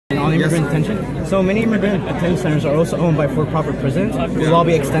on immigrant detention. So many immigrant detention centers are also owned by for-profit prisons, which will all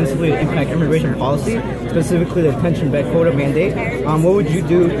be extensively to impact immigration policy, specifically the detention bed quota mandate. What would you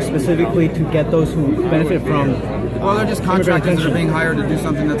do specifically to get those who benefit from? Well, they're just contractors that are being hired to do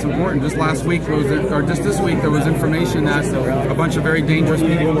something that's important. Just last week, or just this week, there was information that a bunch of very dangerous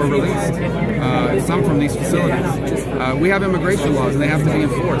people were released, some from these facilities. We have immigration laws, and they have to be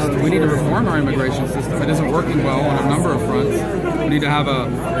enforced. We need to reform our immigration system. It isn't working well on a number of fronts. We need to have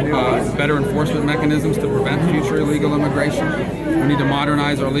better enforcement mechanisms to prevent future illegal immigration. We need to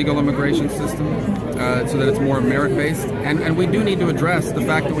modernize our legal immigration system so that it's more merit-based. And we do need to address the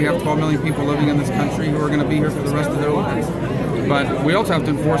fact that we have 12 million people living in this country who are going to be here for the rest of their lives. But we also have to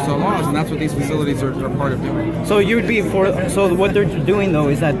enforce the laws, and that's what these facilities are part of doing. So you would be for? So what they're doing though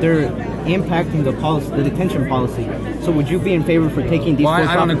is that they're impacting the policy, the detention policy. So would you be in favor for taking these? Well,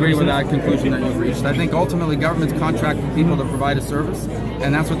 I don't agree with that conclusion that you've reached. I think ultimately governments contract with people to provide a service,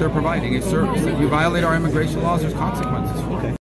 and that's what they're providing, a service. If you violate our immigration laws, there's consequences for it.